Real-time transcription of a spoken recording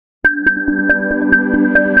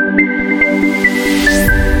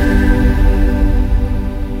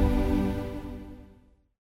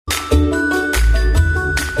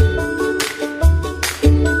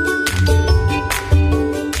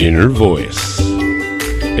Inner Voice,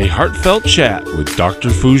 a heartfelt chat with Dr.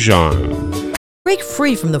 Foojan. Break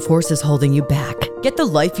free from the forces holding you back. Get the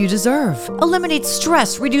life you deserve. Eliminate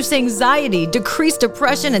stress, reduce anxiety, decrease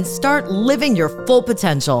depression, and start living your full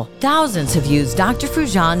potential. Thousands have used Dr.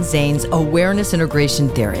 Foojan Zeine's awareness integration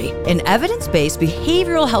theory, an evidence-based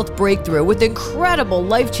behavioral health breakthrough with incredible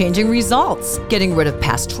life-changing results. Getting rid of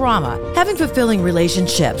past trauma, having fulfilling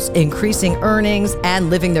relationships, increasing earnings,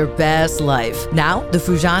 and living their best life. Now, the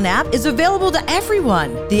Foojan app is available to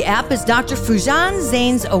everyone. The app is Dr. Foojan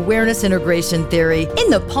Zeine's awareness integration theory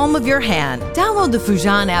in the palm of your hand. Download the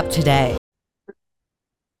Foojan app today.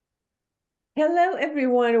 Hello,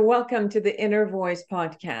 everyone. Welcome to the Inner Voice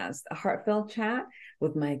podcast, a heartfelt chat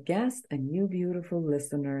with my guests and you beautiful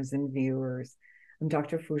listeners and viewers. I'm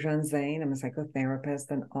Dr. Foojan Zeine. I'm a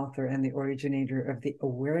psychotherapist and author and the originator of the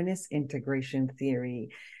awareness integration theory.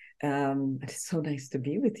 It's so nice to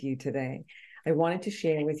be with you today. I wanted to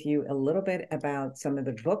share with you a little bit about some of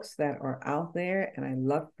the books that are out there, and I'd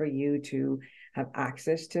love for you to have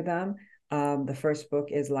access to them. The first book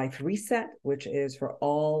is Life Reset, which is for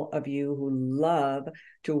all of you who love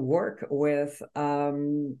to work with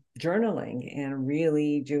journaling and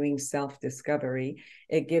really doing self-discovery.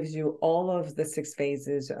 It gives you all of the 6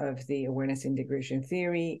 phases of the awareness integration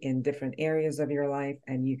theory in different areas of your life,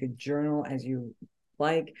 and you could journal as you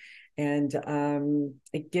like. And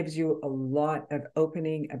it gives you a lot of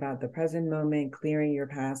opening about the present moment, clearing your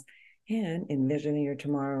past, and envisioning your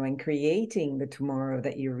tomorrow and creating the tomorrow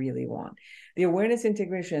that you really want. The Awareness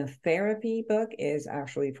Integration Therapy book is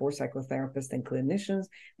actually for psychotherapists and clinicians,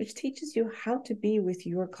 which teaches you how to be with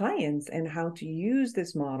your clients and how to use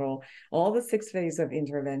this model, all the 6 phases of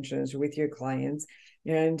interventions with your clients.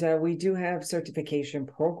 And we do have certification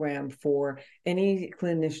program for any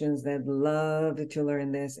clinicians that love to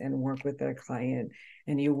learn this and work with their client.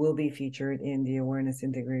 And you will be featured in the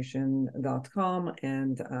awarenessintegration.com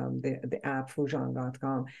and the app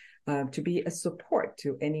Foojan.com to be a support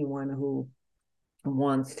to anyone who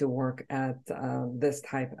wants to work at this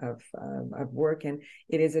type of work. And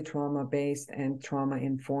it is a trauma-based and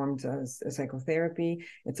trauma-informed psychotherapy.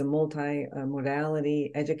 It's a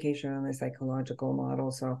multi-modality education on the psychological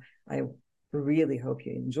model. So I really hope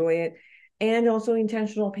you enjoy it. And also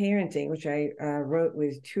intentional parenting, which I wrote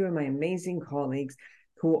with 2 of my amazing colleagues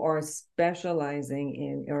who are specializing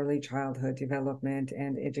in early childhood development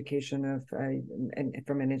and education of, and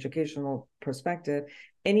from an educational perspective.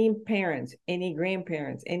 Any parents, any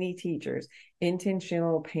grandparents, any teachers,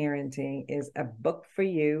 intentional parenting is a book for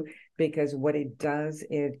you, because what it does,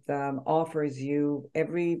 it offers you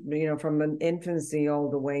from an infancy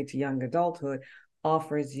all the way to young adulthood,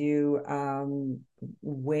 offers you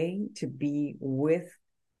way to be with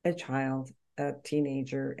a child, a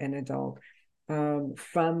teenager, an adult,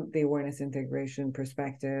 from the awareness integration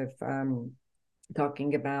perspective,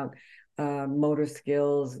 talking about motor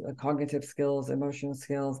skills, cognitive skills, emotional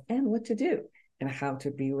skills, and what to do and how to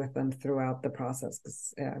be with them throughout the process.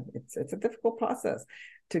 Because it's a difficult process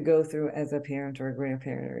to go through as a parent or a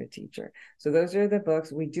grandparent or a teacher. So those are the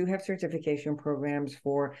books. We do have certification programs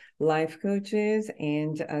for life coaches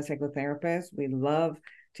and psychotherapists. We love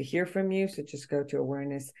to hear from you. So just go to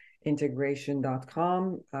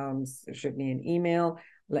awarenessintegration.com. Shoot me an email.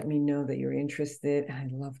 Let me know that you're interested.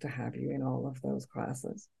 I'd love to have you in all of those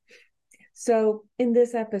classes. So in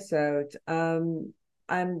this episode, I'm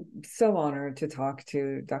so honored to talk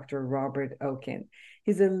to Dr. Robert Okin.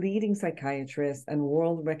 He's a leading psychiatrist and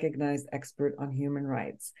world-recognized expert on human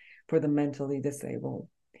rights for the mentally disabled.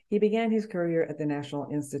 He began his career at the National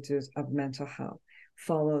Institute of Mental Health,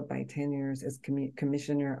 followed by 10 years as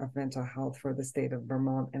Commissioner of Mental Health for the state of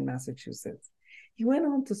Vermont and Massachusetts. He went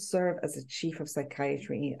on to serve as a chief of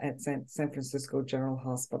psychiatry at San Francisco General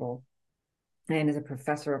Hospital and as a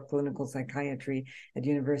professor of clinical psychiatry at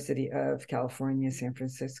University of California, San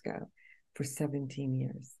Francisco for 17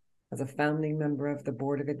 years. As a founding member of the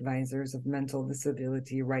Board of Advisors of Mental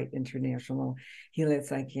Disability Right International, he led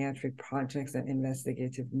psychiatric projects and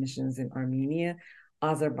investigative missions in Armenia,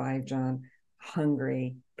 Azerbaijan,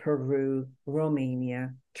 Hungary, Peru,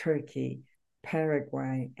 Romania, Turkey,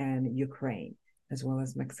 Paraguay, and Ukraine, as well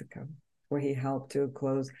as Mexico, where he helped to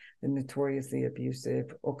close the notoriously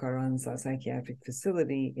abusive Ocaranza psychiatric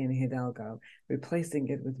facility in Hidalgo, replacing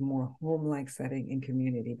it with more home-like setting and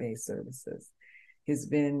community-based services. He's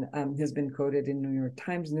been quoted in New York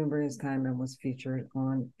Times numerous times and was featured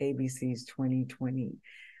on ABC's 2020.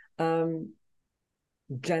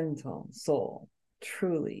 Gentle soul,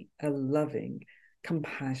 truly a loving,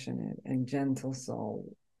 compassionate, and gentle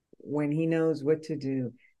soul when he knows what to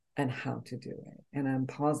do and how to do it. And I'm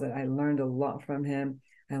positive I learned a lot from him.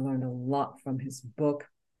 I learned a lot from his book.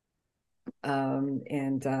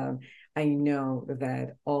 And I know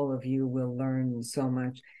that all of you will learn so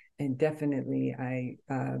much. And definitely, I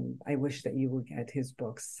wish that you would get his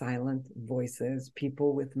book, Silent Voices,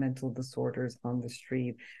 People with Mental Disorders on the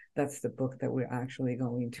Street. That's the book that we're actually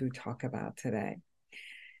going to talk about today.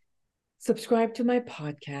 Subscribe to my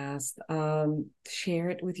podcast.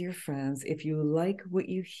 Share it with your friends. If you like what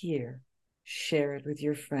you hear, share it with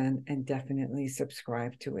your friend, and definitely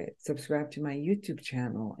subscribe to it. Subscribe to my YouTube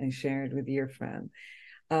channel and share it with your friend.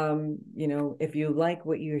 If you like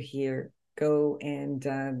what you hear, go and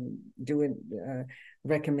do a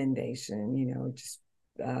recommendation, just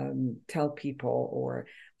tell people, or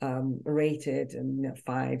rate it and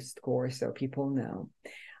 5 scores so people know.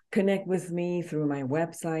 Connect with me through my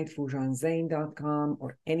website, FoojanZeine.com,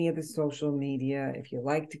 or any of the social media. If you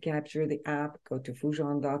like to capture the app, go to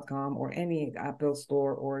Foojan.com or any Apple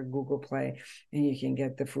Store or Google Play, and you can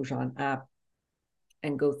get the Foojan app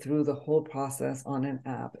and go through the whole process on an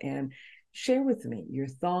app and share with me your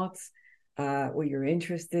thoughts, what you're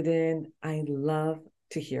interested in. I love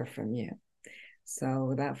to hear from you. So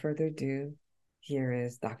without further ado, here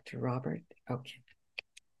is Dr. Robert Okin.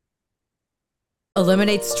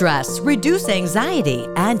 Eliminate stress, reduce anxiety,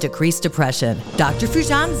 and decrease depression. Dr.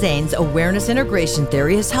 Foojan Zeine's awareness integration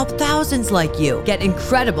theory has helped thousands like you get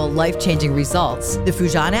incredible life-changing results. The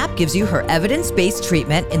Foojan app gives you her evidence-based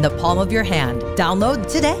treatment in the palm of your hand.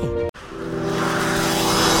 Download today.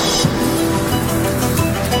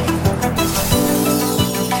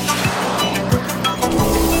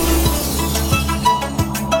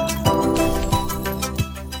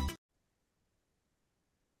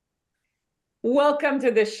 Welcome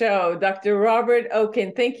to the show, Dr. Robert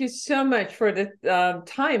Okin. Thank you so much for the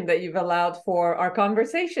time that you've allowed for our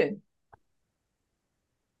conversation.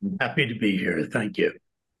 Happy to be here. Thank you.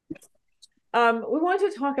 We want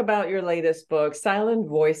to talk about your latest book, Silent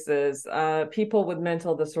Voices, People with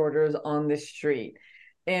Mental Disorders on the Street.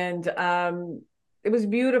 And it was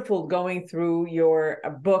beautiful going through your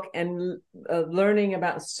book and learning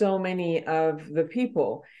about so many of the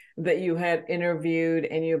people that you had interviewed,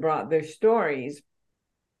 and you brought their stories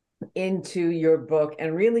into your book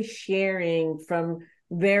and really sharing from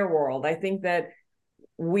their world. I think that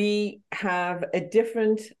we have a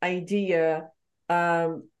different idea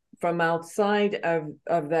from outside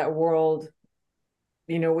of that world,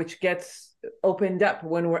 which gets opened up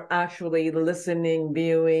when we're actually listening,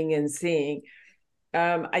 viewing, and seeing.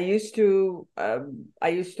 I used to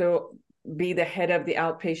be the head of the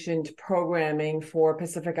outpatient programming for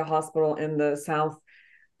Pacifica Hospital in the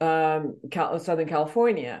Southern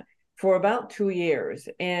California for about 2 years.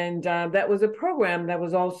 And that was a program that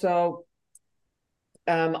was also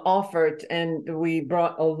offered, and we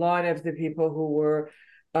brought a lot of the people who were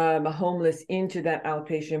homeless into that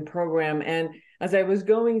outpatient program. And as I was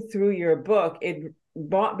going through your book, it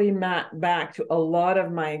brought me back to a lot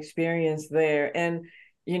of my experience there. And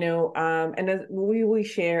and as we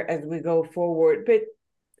share as we go forward. But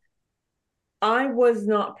I was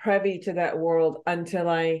not privy to that world until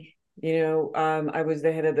I was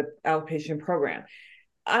the head of the outpatient program.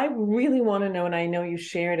 I really want to know, and I know you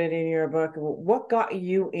shared it in your book, what got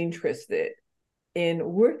you interested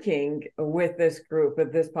in working with this group,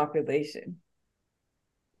 with this population?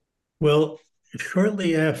 Well,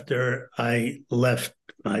 shortly after I left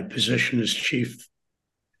my position as chief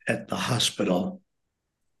at the hospital,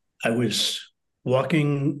 I was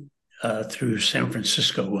walking through San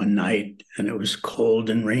Francisco one night, and it was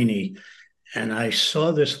cold and rainy, and I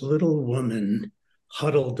saw this little woman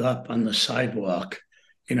huddled up on the sidewalk,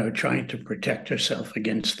 trying to protect herself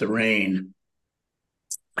against the rain.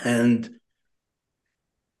 And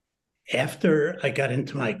after I got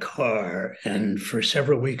into my car, and for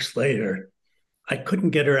several weeks later, I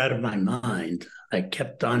couldn't get her out of my mind. I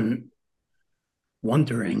kept on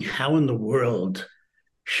wondering how in the world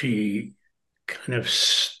she kind of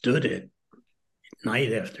stood it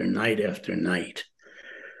night after night after night.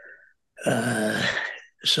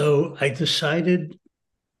 So I decided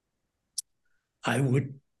I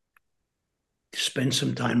would spend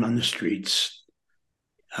some time on the streets,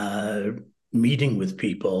 meeting with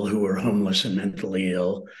people who were homeless and mentally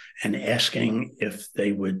ill, and asking if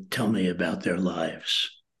they would tell me about their lives.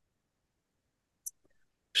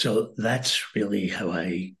 So that's really how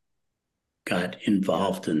I got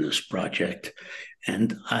involved in this project.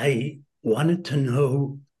 And I wanted to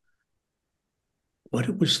know what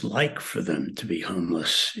it was like for them to be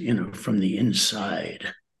homeless, from the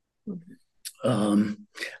inside.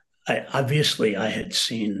 I had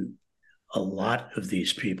seen a lot of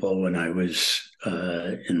these people when I was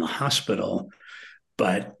in the hospital,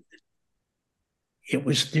 but it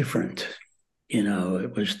was different.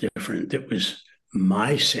 it was different. It was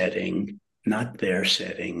my setting, not their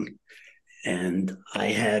setting. And I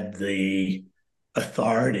had the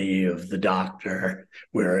authority of the doctor,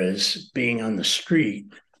 whereas being on the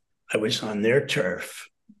street, I was on their turf.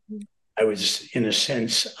 I was, in a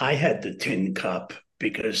sense, I had the tin cup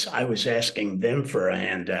because I was asking them for a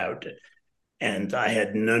handout, and I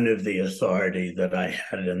had none of the authority that I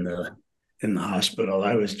had in the hospital.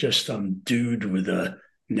 I was just some dude with a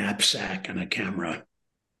knapsack and a camera.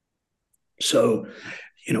 So,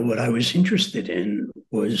 what I was interested in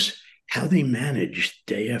was how they managed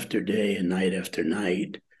day after day and night after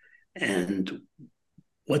night, and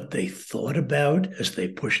what they thought about as they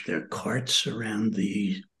pushed their carts around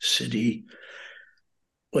the city,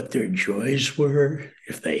 what their joys were,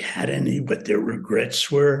 if they had any, what their regrets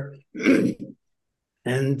were,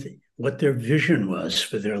 and what their vision was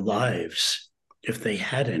for their lives, if they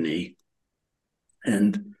had any.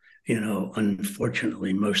 And,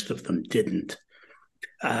 unfortunately, most of them didn't.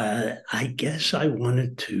 I guess I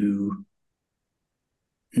wanted to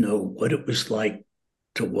know what it was like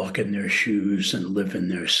to walk in their shoes and live in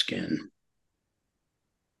their skin.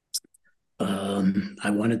 I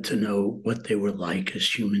wanted to know what they were like as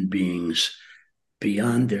human beings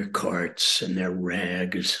beyond their carts and their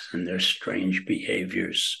rags and their strange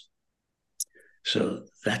behaviors. So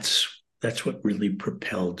that's what really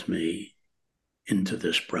propelled me into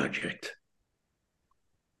this project.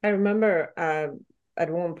 I remember at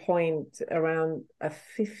one point around a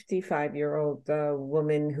 55-year-old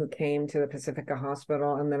woman who came to the Pacifica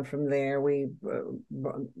Hospital, and then from there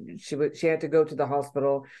she had to go to the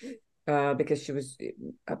hospital because she was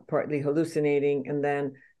partly hallucinating, and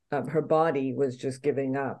then her body was just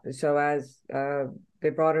giving up. So as they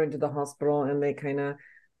brought her into the hospital, and they kind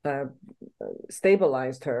of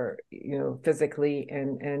stabilized her, physically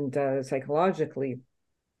and psychologically,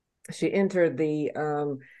 she entered the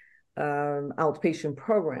outpatient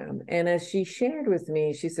program. And as she shared with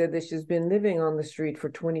me, she said that she's been living on the street for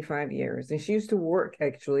 25 years. And she used to work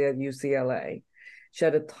actually at UCLA. She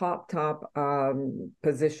had a top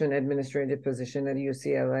position, administrative position at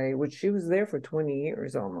UCLA, which she was there for 20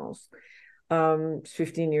 years almost,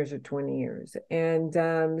 15 years or 20 years. And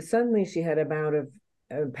suddenly she had a bout of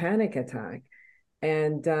a panic attack,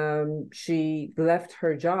 and she left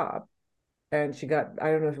her job. And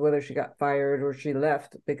I don't know whether she got fired or she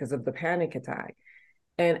left because of the panic attack.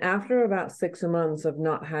 And after about 6 months of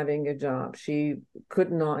not having a job, she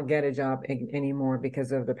could not get a job anymore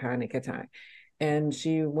because of the panic attack. And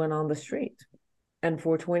she went on the street. And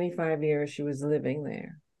for 25 years, she was living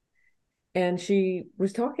there. And she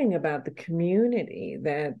was talking about the community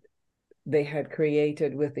that they had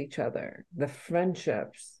created with each other, the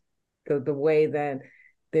friendships, the way that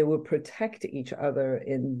they would protect each other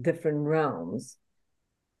in different realms.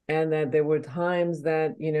 And that there were times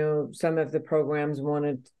that, some of the programs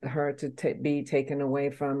wanted her to be taken away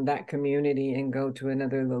from that community and go to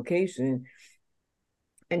another location.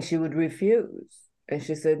 And she would refuse. And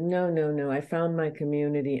she said, no, I found my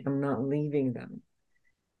community. I'm not leaving them.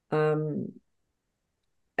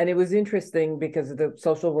 And it was interesting because the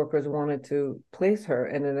social workers wanted to place her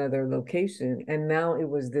in another location. And now it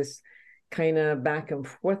was this kind of back and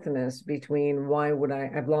forthness between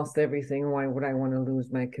I've lost everything. Why would I want to lose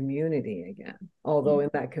my community again? Although in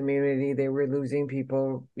that community, they were losing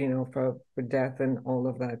people, for death and all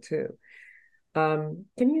of that too. Can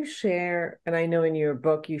you share, and I know in your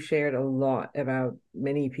book, you shared a lot about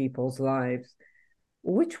many people's lives.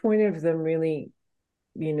 Which one of them really,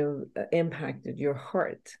 impacted your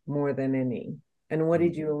heart more than any? And what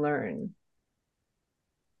did you learn?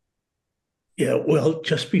 Yeah, well,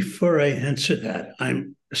 just before I answer that,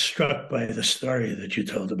 I'm struck by the story that you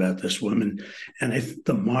told about this woman. And I think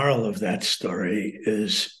the moral of that story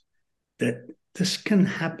is that this can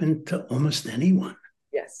happen to almost anyone.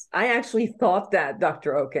 Yes, I actually thought that,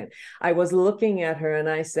 Dr. Okin. I was looking at her and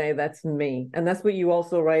I say, that's me. And that's what you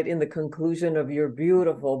also write in the conclusion of your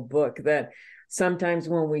beautiful book, that sometimes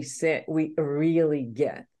when we sit, we really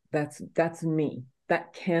get, that's me.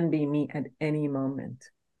 That can be me at any moment.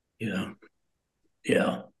 Yeah.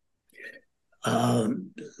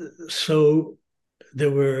 So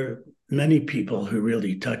there were many people who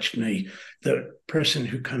really touched me. The person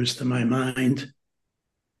who comes to my mind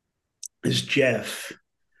is Jeff,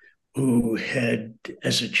 who had,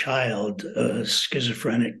 as a child, a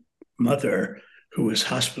schizophrenic mother who was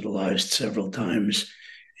hospitalized several times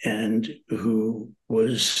and who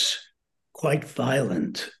was quite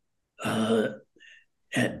violent at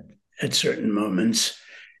certain moments.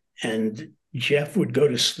 And Jeff would go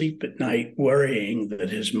to sleep at night worrying that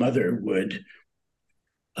his mother would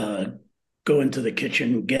go go into the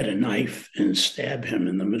kitchen, get a knife, and stab him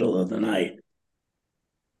in the middle of the night.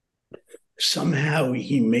 Somehow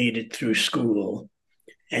he made it through school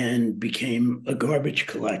and became a garbage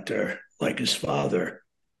collector like his father,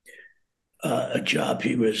 a job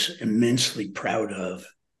he was immensely proud of.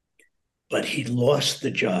 But he lost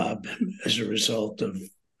the job as a result of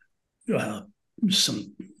a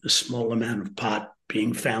small amount of pot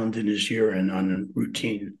being found in his urine on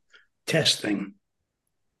routine testing.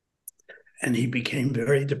 And he became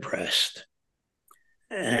very depressed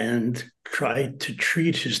and tried to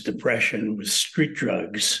treat his depression with street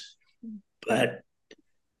drugs. But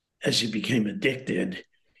as he became addicted,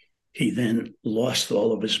 he then lost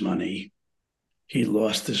all of his money. He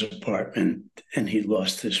lost his apartment and he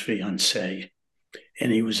lost his fiancée.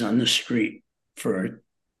 And he was on the street for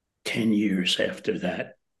 10 years after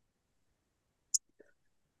that.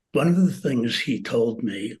 One of the things he told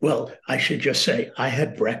me, well, I should just say, I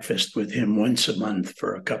had breakfast with him once a month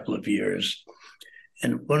for a couple of years.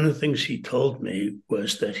 And one of the things he told me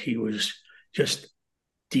was that he was just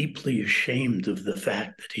deeply ashamed of the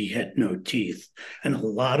fact that he had no teeth. And a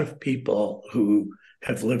lot of people who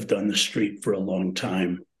have lived on the street for a long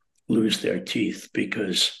time lose their teeth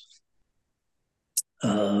because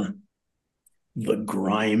the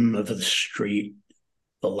grime of the street,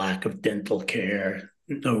 the lack of dental care,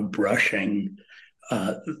 no brushing,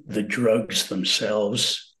 the drugs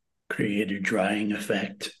themselves create a drying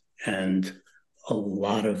effect. And a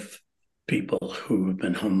lot of people who have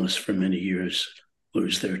been homeless for many years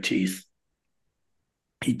lose their teeth.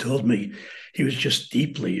 He told me he was just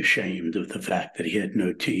deeply ashamed of the fact that he had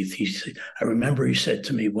no teeth. I remember he said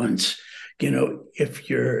to me once, if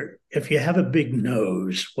you have a big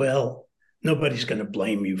nose, well, nobody's going to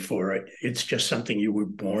blame you for it. It's just something you were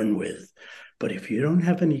born with. But if you don't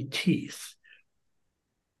have any teeth,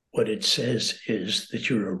 what it says is that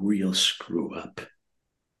you're a real screw up.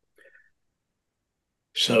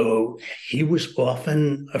 So he was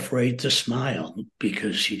often afraid to smile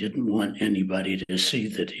because he didn't want anybody to see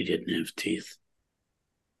that he didn't have teeth.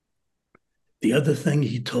 The other thing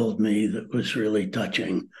he told me that was really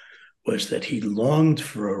touching was that he longed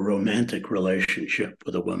for a romantic relationship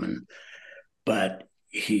with a woman, but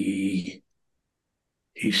he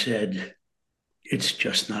said, it's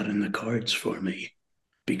just not in the cards for me,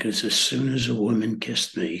 because as soon as a woman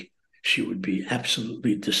kissed me, she would be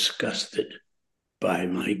absolutely disgusted by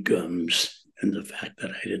my gums and the fact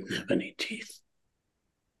that I didn't have any teeth.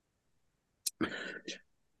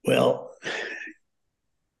 Well,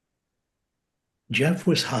 Jeff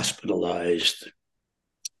was hospitalized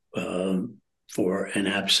for an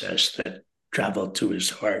abscess that traveled to his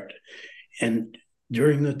heart. And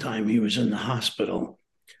during the time he was in the hospital,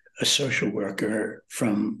 a social worker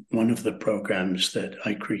from one of the programs that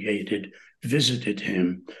I created visited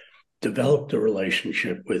him, developed a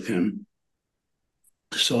relationship with him,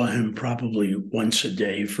 saw him probably once a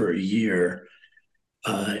day for a year,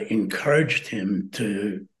 encouraged him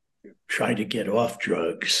to try to get off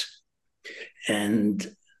drugs, and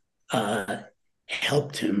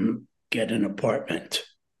helped him get an apartment.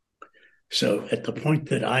 So at the point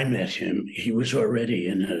that I met him, he was already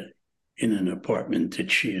in an apartment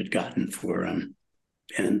that she had gotten for him,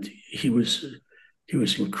 and he was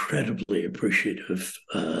incredibly appreciative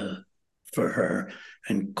for her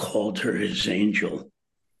and called her his angel.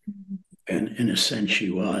 And in a sense, she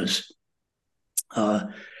was. I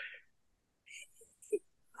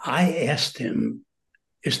asked him,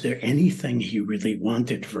 is there anything he really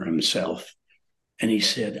wanted for himself? And he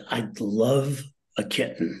said, I'd love a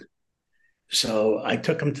kitten. So I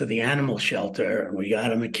took him to the animal shelter and we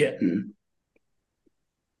got him a kitten.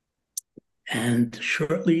 And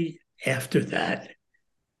shortly after that,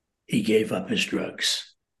 he gave up his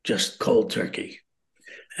drugs, just cold turkey.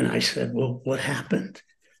 And I said, well, what happened?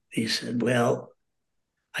 He said, well,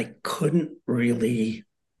 I couldn't really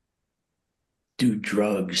do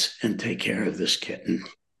drugs and take care of this kitten.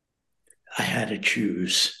 I had to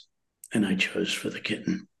choose, and I chose for the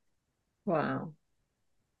kitten. Wow.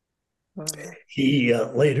 He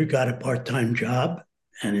later got a part-time job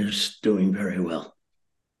and is doing very well.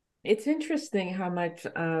 It's interesting how much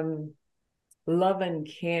love and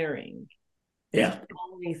caring is the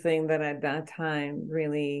only thing that at that time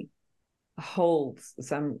really holds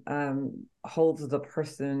the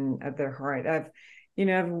person at their heart. I've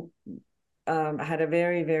had a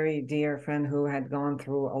very, very dear friend who had gone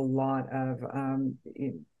through a lot of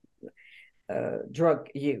drug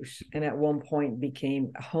use, and at one point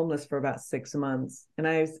became homeless for about 6 months. And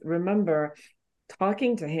I remember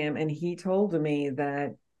talking to him, and he told me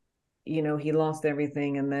that he lost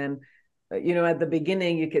everything, and then at the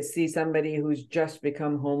beginning, you could see somebody who's just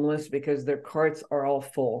become homeless because their carts are all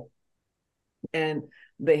full. And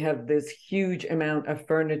they have this huge amount of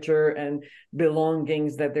furniture and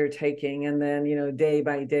belongings that they're taking. And then, day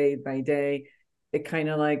by day by day, it kind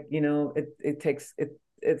of like,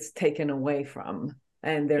 it's taken away from,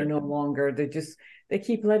 and they're no longer, they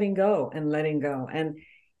keep letting go and letting go. And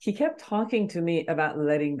he kept talking to me about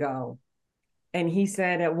letting go. And he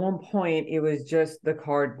said at one point it was just the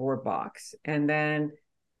cardboard box. And then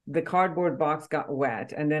the cardboard box got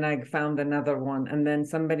wet. And then I found another one. And then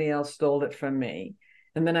somebody else stole it from me.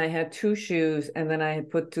 And then I had two shoes. And then I had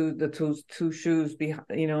put two shoes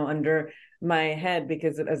behind, under my head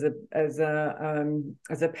because as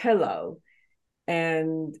a pillow.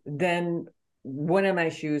 And then one of my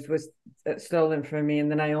shoes was stolen from me. And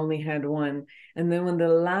then I only had one. And then when the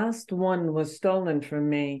last one was stolen from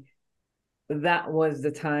me, that was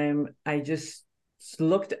the time I just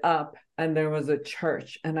looked up and there was a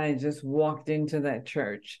church, and I just walked into that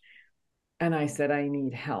church and I said, I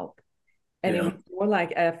need help. And it was more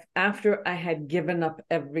like after I had given up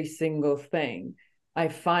every single thing, I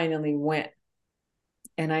finally went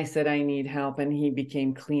and I said, I need help. And he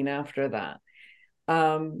became clean after that.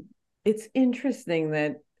 It's interesting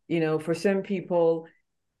that, for some people,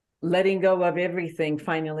 letting go of everything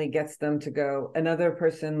finally gets them to go. Another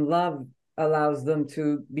person, love allows them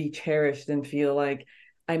to be cherished and feel like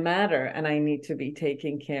I matter and I need to be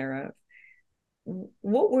taken care of.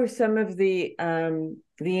 What were some of the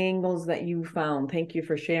angles that you found? Thank you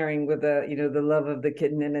for sharing with the love of the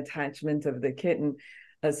kitten and attachment of the kitten.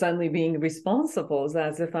 Suddenly being responsible is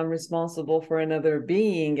as if I'm responsible for another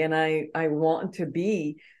being, and I want to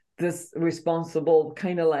be this responsible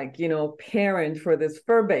kind of like parent for this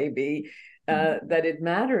fur baby, that it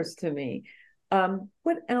matters to me.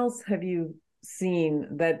 What else have you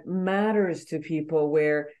seen that matters to people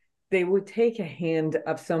where they would take a hand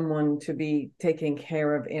of someone to be taken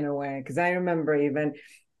care of in a way? Because I remember even,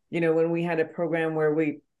 when we had a program where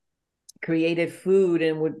we created food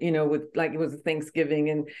and would, like it was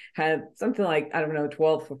Thanksgiving and had something like, I don't know,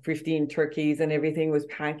 12 or 15 turkeys and everything was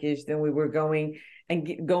packaged, and we were going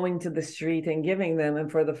to the street and giving them. And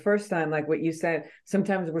for the first time, like what you said,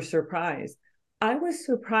 sometimes we're surprised. I was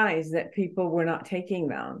surprised that people were not taking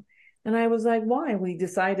them. And I was like, why? We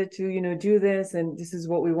decided to, do this, and this is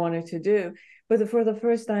what we wanted to do. But for the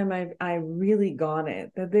first time, I really got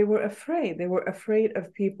it, that they were afraid. They were afraid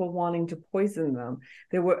of people wanting to poison them.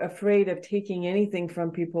 They were afraid of taking anything from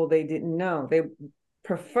people they didn't know. They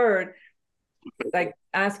preferred like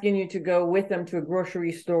asking you to go with them to a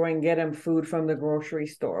grocery store and get them food from the grocery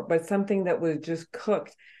store, but something that was just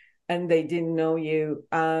cooked and they didn't know you,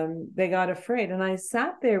 they got afraid. And I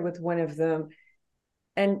sat there with one of them,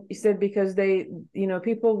 and he said, because they,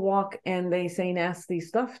 people walk and they say nasty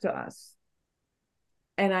stuff to us.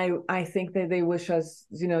 And I think that they wish us,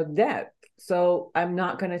 dead. So I'm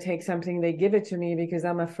not going to take something they give it to me because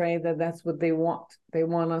I'm afraid that that's what they want. They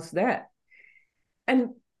want us dead.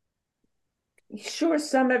 And sure,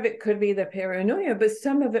 some of it could be the paranoia, but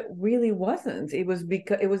some of it really wasn't. It was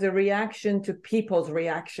because it was a reaction to people's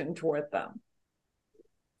reaction toward them.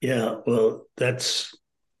 Yeah, well, that's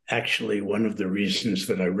actually one of the reasons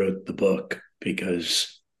that I wrote the book,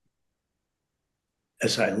 because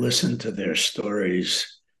as I listened to their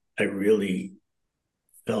stories, I really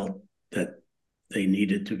felt that they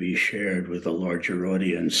needed to be shared with a larger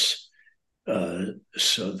audience,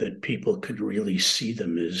 so that people could really see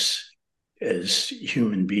them as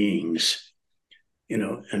human beings,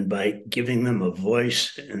 and by giving them a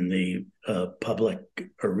voice in the public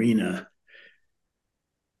arena,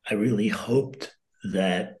 I really hoped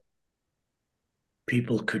that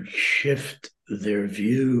people could shift their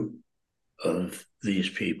view of these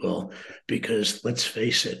people, because let's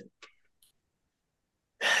face it,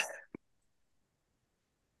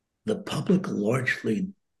 the public largely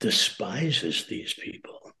despises these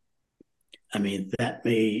people. I mean, that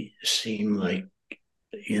may seem like,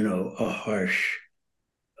 a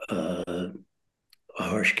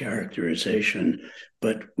harsh characterization,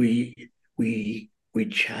 but we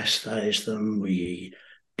chastise them, we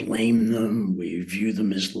blame them, we view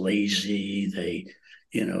them as lazy.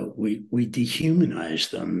 We dehumanize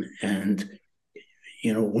them. And,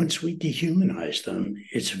 once we dehumanize them,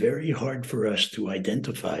 it's very hard for us to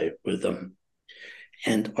identify with them.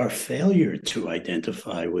 And our failure to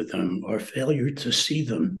identify with them, our failure to see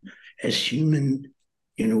them as human,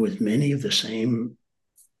 with many of the same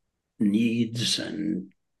needs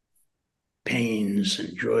and pains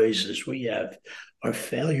and joys as we have, our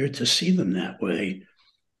failure to see them that way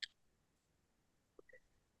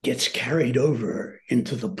gets carried over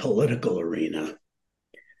into the political arena.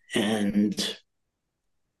 And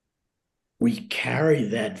we carry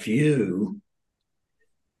that view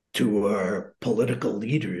to our political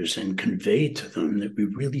leaders and convey to them that we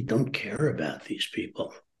really don't care about these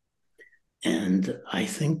people. And I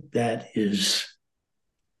think that is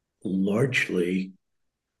largely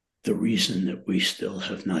the reason that we still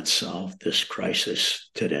have not solved this crisis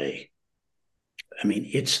today. I mean,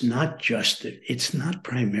 it's not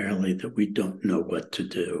primarily that we don't know what to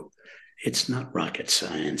do. It's not rocket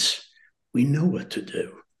science. We know what to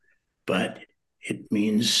do, but it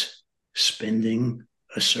means spending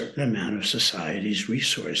a certain amount of society's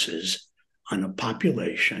resources on a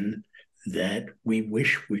population that we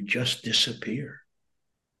wish would just disappear.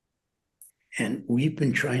 And we've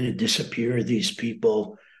been trying to disappear these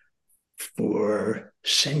people for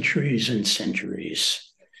centuries and centuries.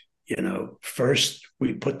 First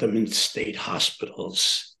we put them in state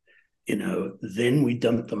hospitals, then we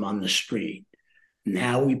dump them on the street.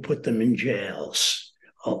 Now we put them in jails.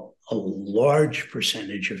 A large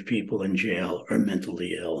percentage of people in jail are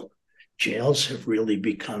mentally ill. Jails have really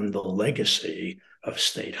become the legacy of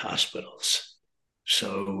state hospitals.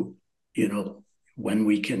 So, when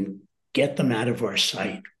we can get them out of our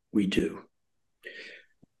sight, we do.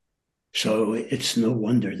 So it's no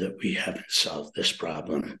wonder that we haven't solved this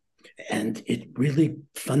problem. And it really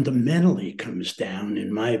fundamentally comes down,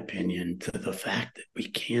 in my opinion, to the fact that we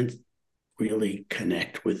can't really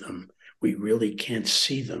connect with them. We really can't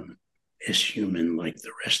see them as human like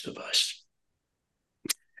the rest of us.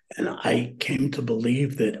 And I came to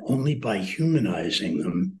believe that only by humanizing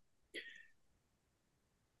them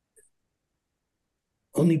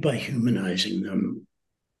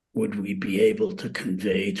would we be able to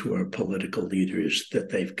convey to our political leaders that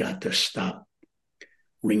they've got to stop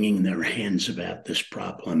wringing their hands about this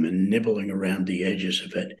problem and nibbling around the edges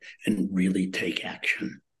of it and really take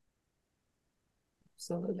action.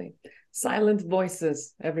 Absolutely. Silent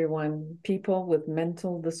Voices, everyone. People with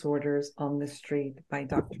Mental Disorders on the Street by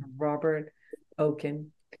Dr. Robert Okin.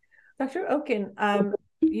 Dr. Okin,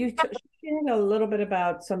 you sharing a little bit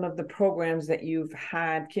about some of the programs that you've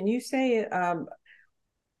had. Can you say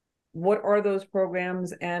what are those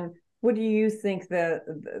programs and what do you think the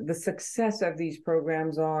success of these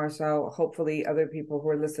programs are? So hopefully other people who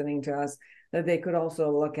are listening to us, that they could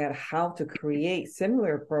also look at how to create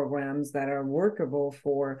similar programs that are workable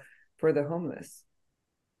for the homeless.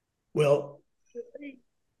 Well,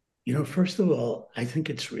 first of all, I think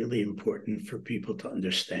it's really important for people to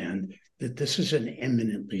understand that this is an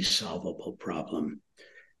eminently solvable problem.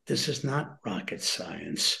 This is not rocket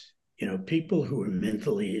science. People who are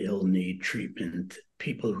mentally ill need treatment.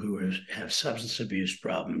 People who have substance abuse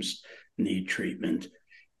problems need treatment.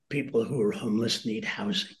 People who are homeless need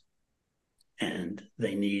housing. And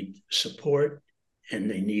they need support, and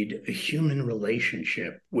they need a human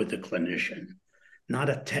relationship with a clinician, not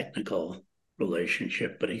a technical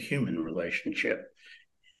relationship, but a human relationship.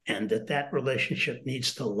 And that relationship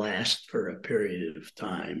needs to last for a period of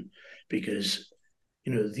time because,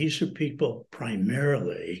 these are people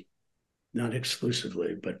primarily, not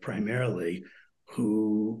exclusively, but primarily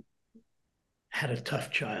who had a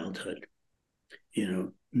tough childhood.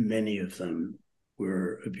 Many of them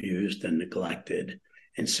were abused and neglected.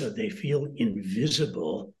 And so they feel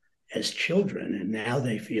invisible as children. And now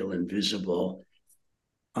they feel invisible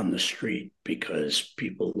on the street because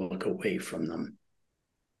people look away from them.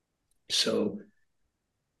 So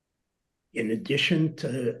in addition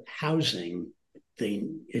to housing,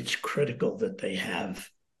 it's critical that they have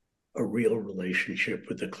a real relationship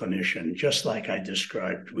with the clinician, just like I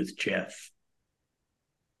described with Jeff.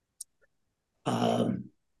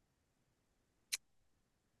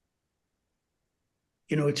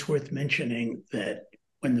 It's worth mentioning that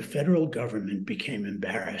when the federal government became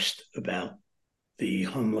embarrassed about the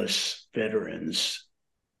homeless veterans,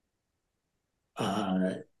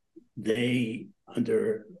 they,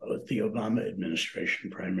 under the Obama administration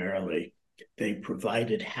primarily, they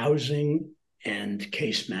provided housing and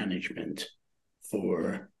case management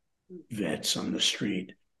for vets on the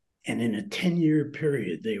street. And in a 10-year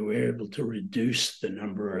period, they were able to reduce the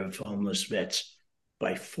number of homeless vets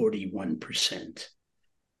by 41%.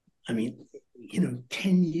 I mean,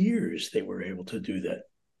 10 years they were able to do that.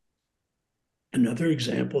 Another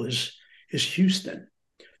example is Houston.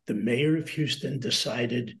 The mayor of Houston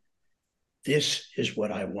decided, this is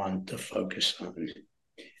what I want to focus on.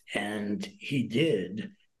 And he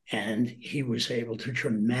did, and he was able to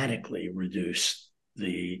dramatically reduce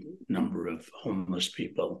the number of homeless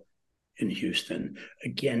people in Houston,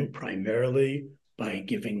 again, primarily by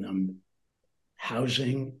giving them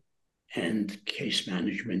housing and case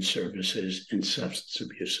management services and substance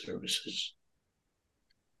abuse services.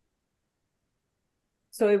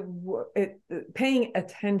 So paying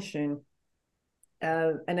attention,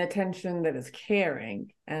 an attention that is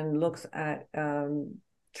caring and looks at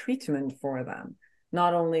treatment for them.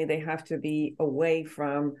 Not only they have to be away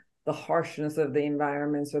from the harshness of the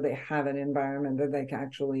environment, so they have an environment that they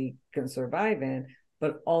actually can survive in,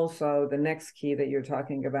 but also the next key that you're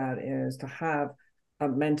talking about is to have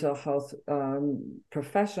mental health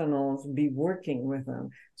professionals be working with them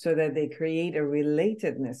so that they create a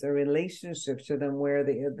relatedness, a relationship to them where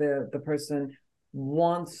the person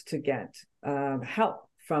wants to get help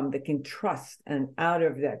from, they can trust, and out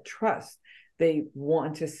of that trust, they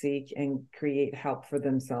want to seek and create help for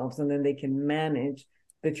themselves, and then they can manage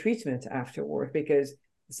the treatment afterward because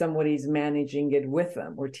somebody's managing it with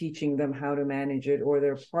them or teaching them how to manage it, or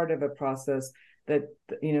they're part of a process that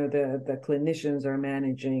the clinicians are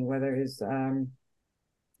managing, whether it's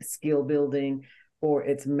skill building or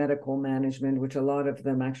it's medical management, which a lot of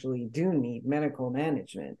them actually do need medical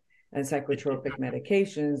management and psychotropic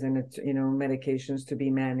medications, and it's medications to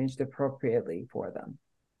be managed appropriately for them.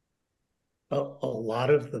 A lot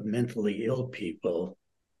of the mentally ill people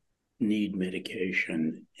need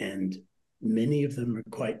medication, and many of them are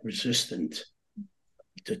quite resistant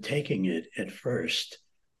to taking it at first.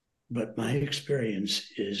 But my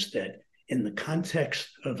experience is that in the context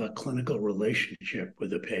of a clinical relationship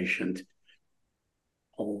with a patient,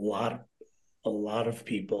 a lot of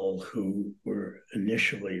people who were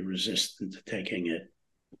initially resistant to taking it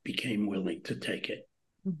became willing to take it.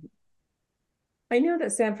 I know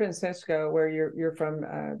that San Francisco, where you're from,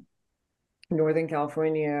 Northern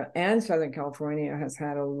California and Southern California, has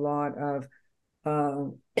had a lot of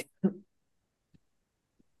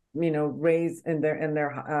raised in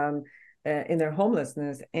their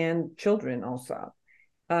homelessness, and children also.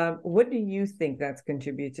 What do you think that's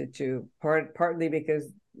contributed to? Partly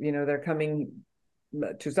because they're coming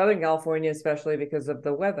to Southern California, especially because of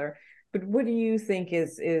the weather. But what do you think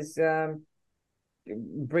is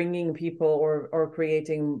bringing people or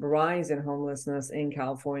creating rise in homelessness in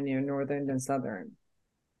California, Northern and Southern?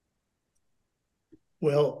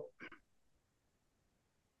 Well,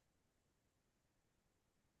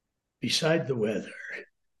 beside the weather,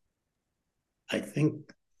 I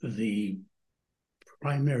think the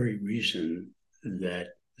primary reason that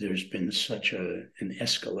there's been such an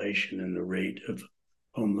escalation in the rate of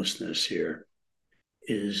homelessness here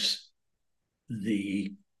is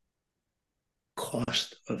the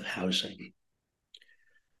cost of housing.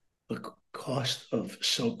 The cost of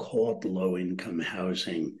so-called low-income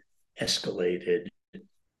housing escalated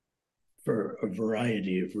for a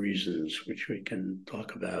variety of reasons, which we can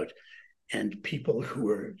talk about. And people who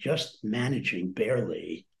were just managing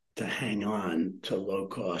barely to hang on to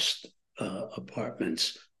low-cost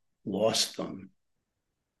apartments lost them.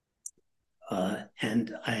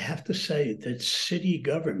 And I have to say that city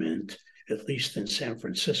government, at least in San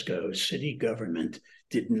Francisco, city government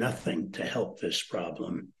did nothing to help this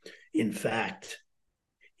problem. In fact,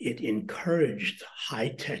 it encouraged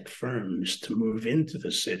high-tech firms to move into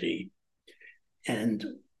the city. And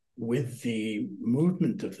with the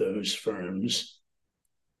movement of those firms,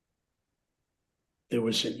 there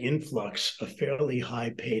was an influx of fairly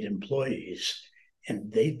high-paid employees,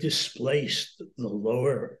 and they displaced the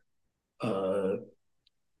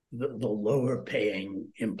lower-paying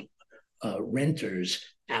renters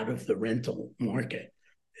out of the rental market.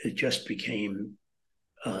 It just became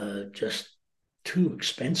just too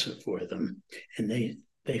expensive for them, and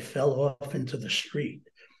they fell off into the street.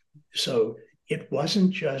 So it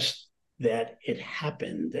wasn't just that it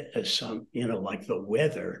happened as some, like the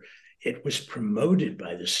weather. It was promoted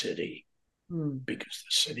by the city because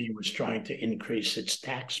the city was trying to increase its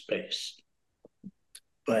tax base,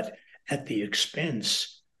 but at the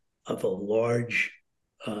expense of a large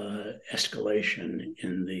escalation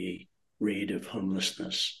in the rate of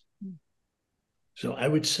homelessness. So I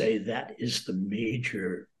would say that is the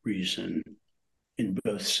major reason in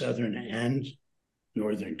both Southern and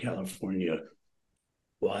Northern California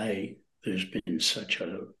why there's been such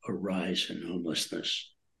a rise in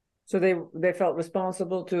homelessness. So they felt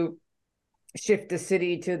responsible to shift the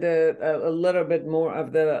city to a little bit more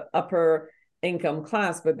of the upper income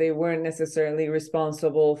class, but they weren't necessarily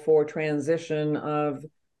responsible for transition of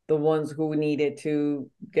the ones who needed to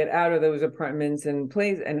get out of those apartments and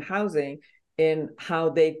place and housing, in how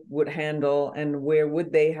they would handle and where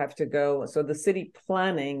would they have to go. So the city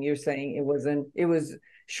planning, you're saying it was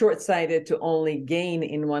short-sighted to only gain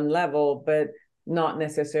in one level, but not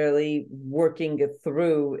necessarily working it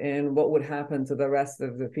through in what would happen to the rest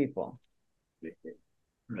of the people.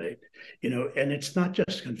 Right. And it's not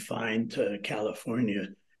just confined to California.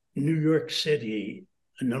 New York City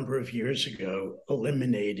a number of years ago,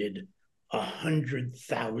 eliminated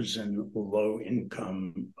 100,000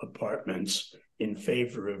 low-income apartments in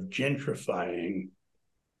favor of gentrifying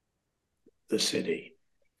the city.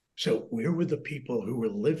 So where were the people who were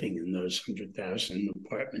living in those 100,000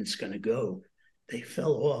 apartments going to go? They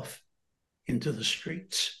fell off into the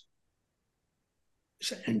streets.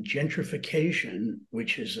 And gentrification,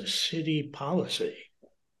 which is a city policy,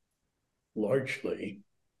 largely,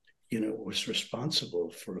 was responsible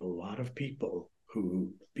for a lot of people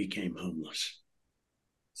who became homeless.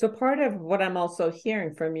 So part of what I'm also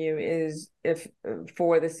hearing from you is if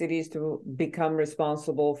for the cities to become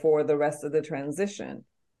responsible for the rest of the transition.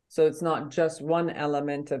 So it's not just one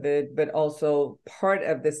element of it, but also part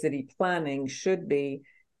of the city planning should be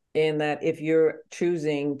in that if you're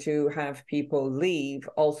choosing to have people leave,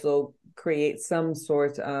 also create some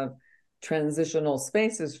sort of transitional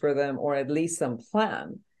spaces for them, or at least some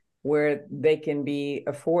plan where they can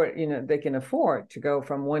afford to go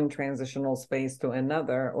from one transitional space to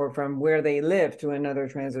another, or from where they live to another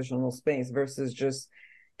transitional space, versus just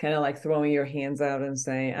kind of like throwing your hands out and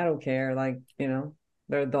saying, I don't care,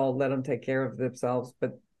 they're adult, let them take care of themselves.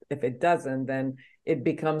 But if it doesn't, then it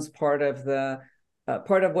becomes part of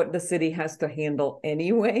what the city has to handle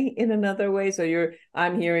anyway in another way. So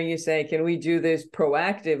I'm hearing you say, can we do this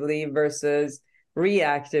proactively versus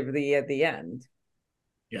reactively at the end?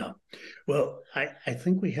 Yeah. Well, I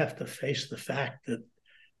think we have to face the fact that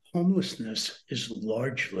homelessness is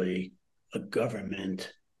largely a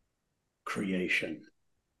government creation.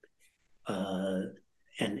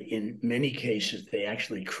 And in many cases, they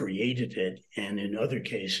actually created it. And in other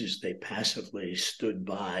cases, they passively stood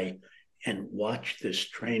by and watched this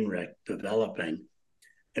train wreck developing.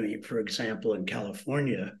 I mean, for example, in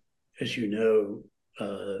California, as you know,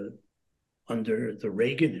 under the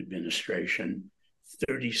Reagan administration,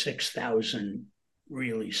 36,000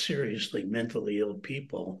 really seriously mentally ill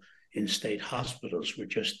people in state hospitals were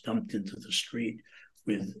just dumped into the street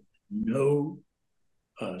with no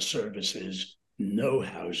services, no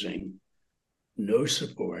housing, no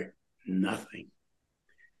support, nothing.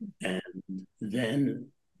 And then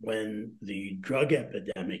when the drug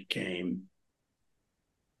epidemic came,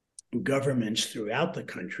 governments throughout the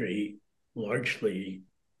country largely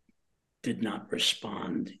did not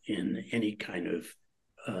respond in any kind of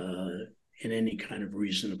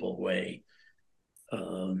reasonable way.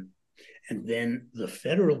 And then the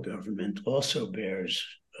federal government also bears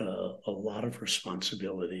a lot of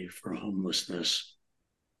responsibility for homelessness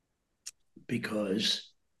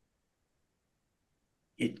because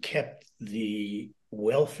it kept the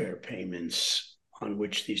welfare payments on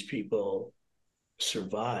which these people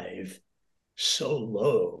survive so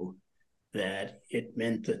low that it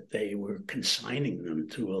meant that they were consigning them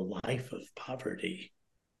to a life of poverty.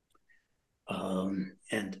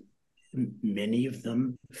 And many of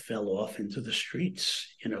them fell off into the streets.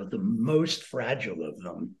 The most fragile of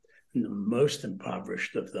them, the most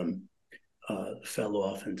impoverished of them, fell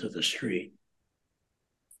off into the street.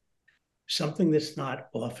 Something that's not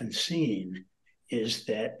often seen is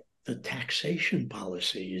that the taxation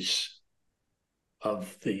policies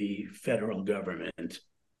of the federal government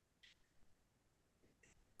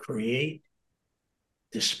create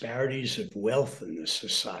disparities of wealth in the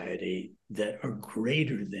society that are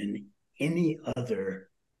greater than any other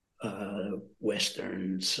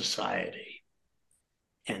Western society.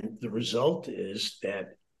 And the result is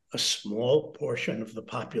that a small portion of the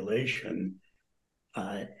population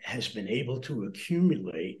has been able to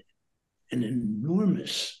accumulate an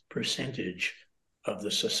enormous percentage of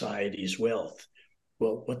the society's wealth.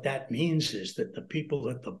 Well, what that means is that the people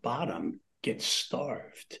at the bottom get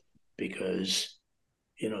starved because,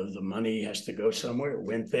 the money has to go somewhere. It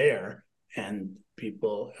went there, and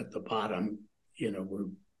people at the bottom, were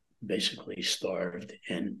basically starved,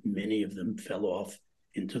 and many of them fell off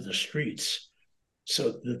into the streets.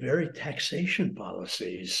 So the very taxation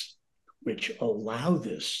policies which allow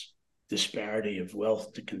this disparity of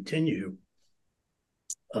wealth to continue,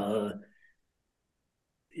 has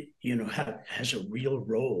a real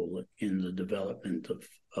role in the development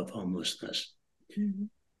of homelessness. Mm-hmm.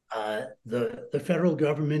 The federal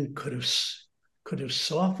government could have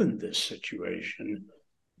softened this situation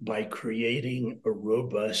by creating a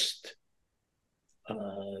robust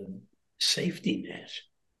safety net,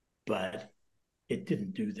 but it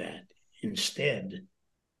didn't do that. Instead,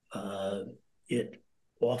 it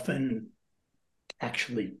often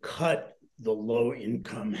actually cut the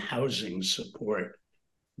low-income housing support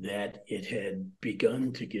that it had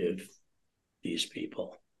begun to give these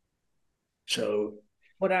people. So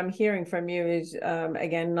what I'm hearing from you is,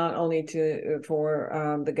 again, not only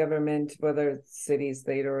for the government, whether it's city,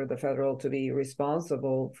 state, or the federal, to be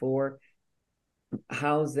responsible for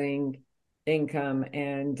housing, income,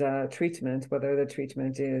 and treatment, whether the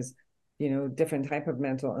treatment is, different type of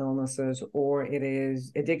mental illnesses, or it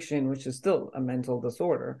is addiction, which is still a mental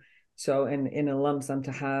disorder. So in a lump sum,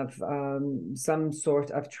 to have some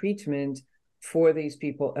sort of treatment for these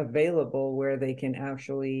people available, where they can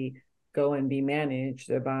actually go and be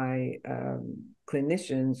managed by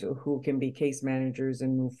clinicians who can be case managers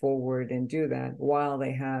and move forward and do that while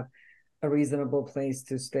they have a reasonable place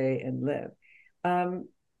to stay and live.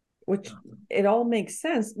 Which it all makes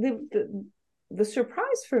sense. The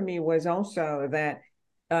surprise for me was also that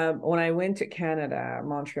when I went to Canada,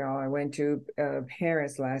 Montreal, I went to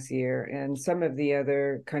Paris last year, and some of the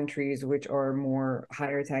other countries which are more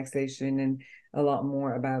higher taxation and a lot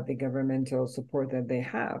more about the governmental support that they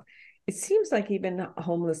have. It seems like even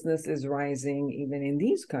homelessness is rising even in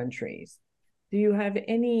these countries. Do you have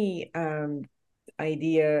any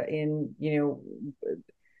idea in,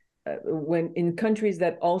 when in countries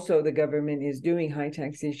that also the government is doing high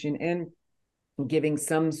taxation and giving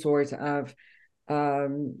some sort of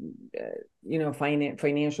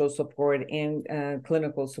financial support and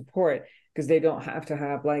clinical support, because they don't have to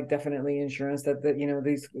have like definitely insurance, that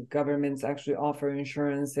these governments actually offer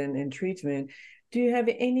insurance and treatment. Do you have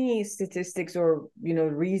any statistics or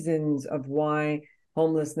reasons of why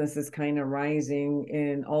homelessness is kind of rising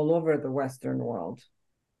in all over the Western world?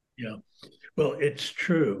 Yeah, well, it's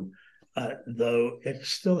true, though it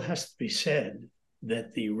still has to be said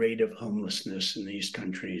that the rate of homelessness in these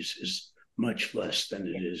countries is much less than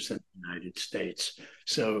it is in the United States.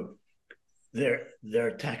 So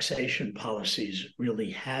their taxation policies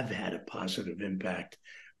really have had a positive impact.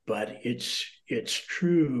 But it's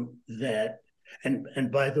true that,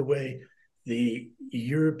 and by the way, the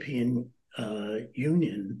European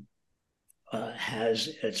Union has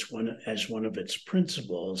as one of its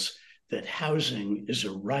principles that housing is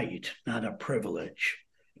a right, not a privilege.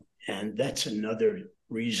 And that's another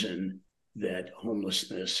reason that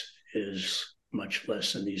homelessness is much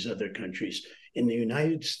less in these other countries. In the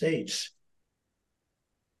United States,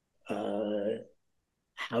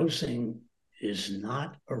 housing is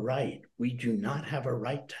not a right. We do not have a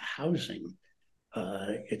right to housing.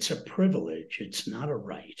 It's a privilege. It's not a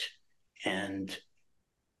right. And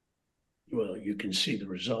well, you can see the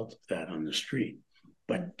result of that on the street.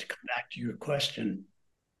 But to come back to your question,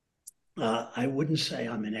 I wouldn't say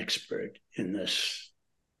I'm an expert in this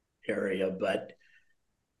area, but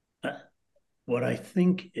what I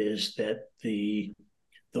think is that the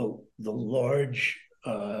large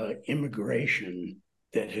immigration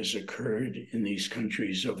that has occurred in these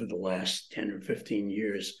countries over the last 10 or 15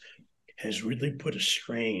 years has really put a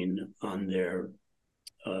strain on their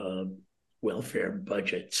welfare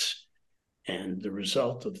budgets. And the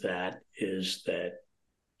result of that is that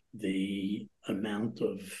the amount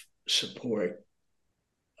of support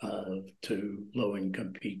to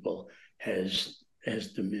low-income people has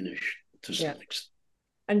diminished to some extent.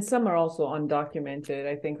 And some are also undocumented.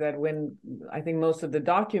 I think most of the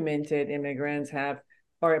documented immigrants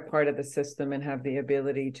are a part of the system and have the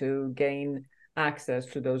ability to gain access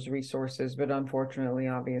to those resources. But unfortunately,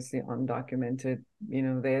 obviously, undocumented,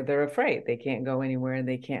 they're afraid. They can't go anywhere and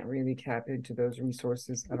they can't really tap into those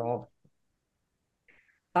resources at all.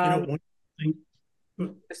 One thing,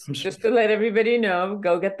 just to let everybody know,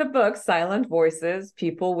 go get the book Silent Voices: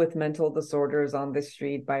 People with Mental Disorders on the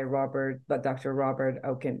Street by Dr. Robert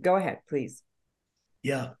Okin. Go ahead, please.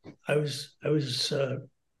 Yeah, I was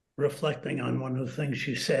reflecting on one of the things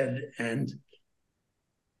you said and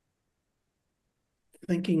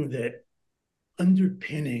thinking that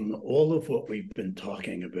underpinning all of what we've been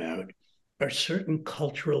talking about are certain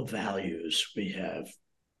cultural values we have.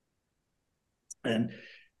 And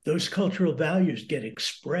those cultural values get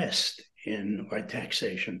expressed in our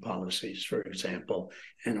taxation policies, for example,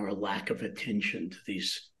 and our lack of attention to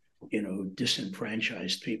these,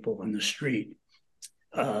 disenfranchised people on the street.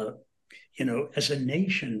 As a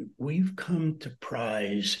nation, we've come to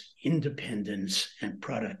prize independence and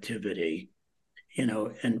productivity,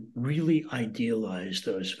 and really idealize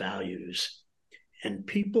those values. And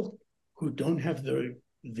people who don't have the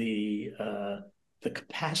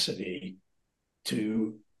capacity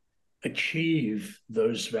to achieve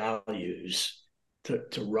those values, to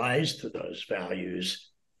rise to those values,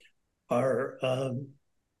 are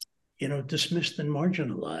dismissed and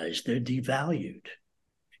marginalized. They're devalued,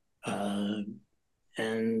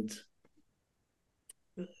 and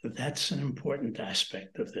that's an important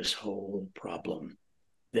aspect of this whole problem.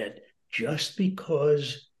 That just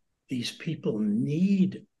because these people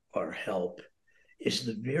need our help is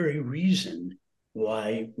the very reason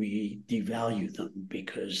why we devalue them,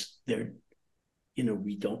 because they're,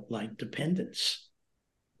 we don't like dependence.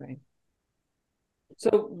 Right.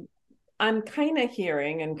 So I'm kind of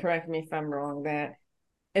hearing, and correct me if I'm wrong, that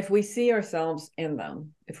if we see ourselves in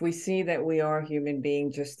them, if we see that we are human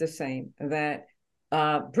beings just the same, that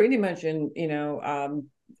pretty much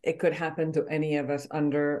it could happen to any of us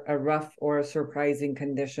under a rough or a surprising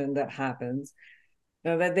condition that happens.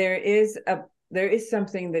 Now that there is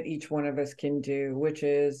something that each one of us can do, which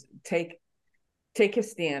is take a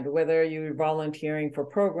stand, whether you're volunteering for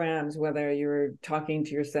programs, whether you're talking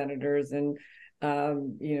to your senators and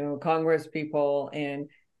Congress people, and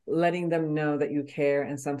letting them know that you care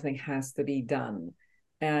and something has to be done.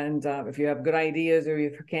 And if you have good ideas or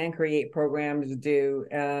if you can create programs, do.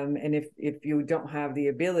 And if you don't have the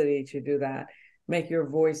ability to do that, make your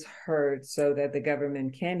voice heard so that the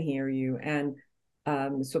government can hear you and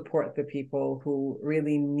support the people who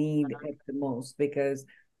really need it the most. Because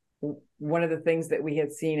one of the things that we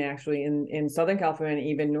had seen actually in Southern California,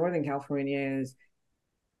 even Northern California, is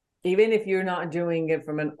even if you're not doing it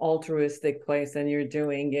from an altruistic place and you're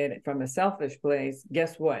doing it from a selfish place,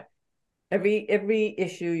 guess what? Every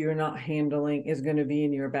issue you're not handling is going to be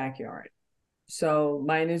in your backyard. So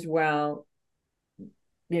might as well,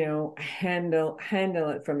 handle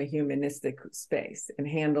it from a humanistic space and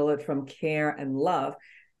handle it from care and love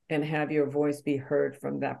and have your voice be heard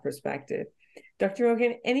from that perspective. Dr.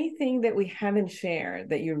 Okin, anything that we haven't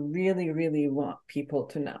shared that you really, really want people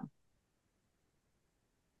to know?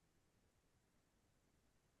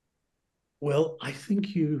 Well, I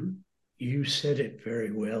think you said it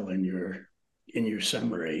very well in your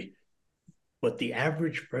summary. What the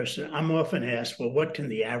average person, I'm often asked, well, what can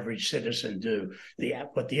the average citizen do?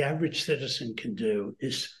 What the average citizen can do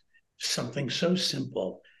is something so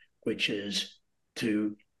simple, which is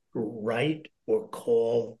to write or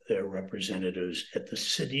call their representatives at the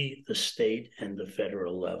city, the state, and the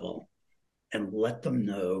federal level, and let them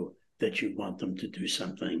know that you want them to do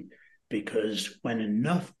something. Because when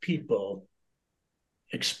enough people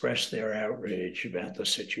express their outrage about the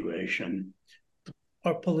situation,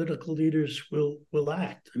 our political leaders will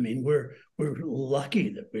act. I mean, we're lucky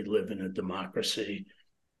that we live in a democracy,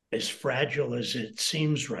 as fragile as it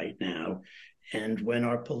seems right now. And when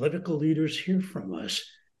our political leaders hear from us,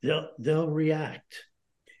 they'll react.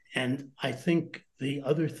 And I think the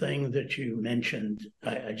other thing that you mentioned,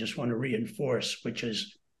 I just want to reinforce, which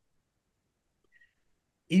is,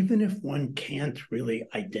 even if one can't really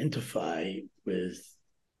identify with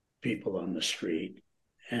people on the street,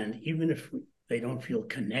 and even if they don't feel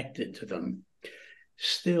connected to them,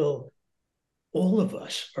 still, all of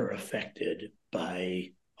us are affected by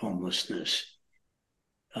homelessness.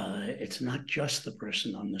 It's not just the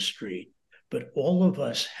person on the street, but all of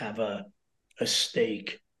us have a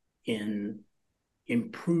stake in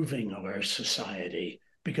improving our society,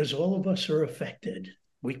 because all of us are affected.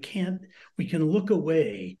 We can look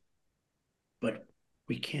away, but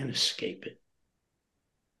we can't escape it.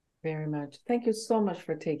 Very much. Thank you so much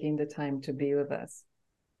for taking the time to be with us.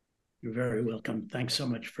 You're very welcome. Thanks so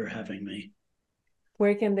much for having me.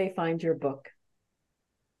 Where can they find your book?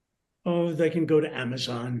 Oh, they can go to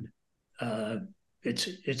Amazon.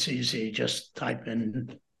 It's easy. Just type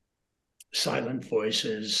in Silent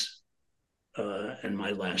Voices and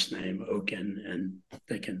my last name, Okin, and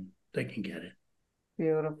they can get it.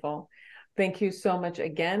 Beautiful. Thank you so much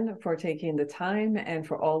again for taking the time, and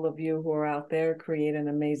for all of you who are out there, create an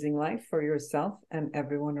amazing life for yourself and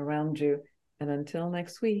everyone around you. And until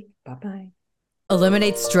next week, bye-bye.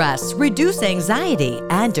 Eliminate stress, reduce anxiety,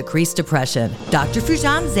 and decrease depression. Dr.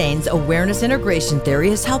 Foojan Zeine's awareness integration theory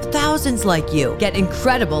has helped thousands like you get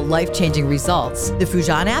incredible life-changing results. The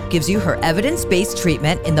Foojan app gives you her evidence-based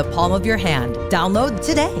treatment in the palm of your hand. Download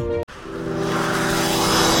today.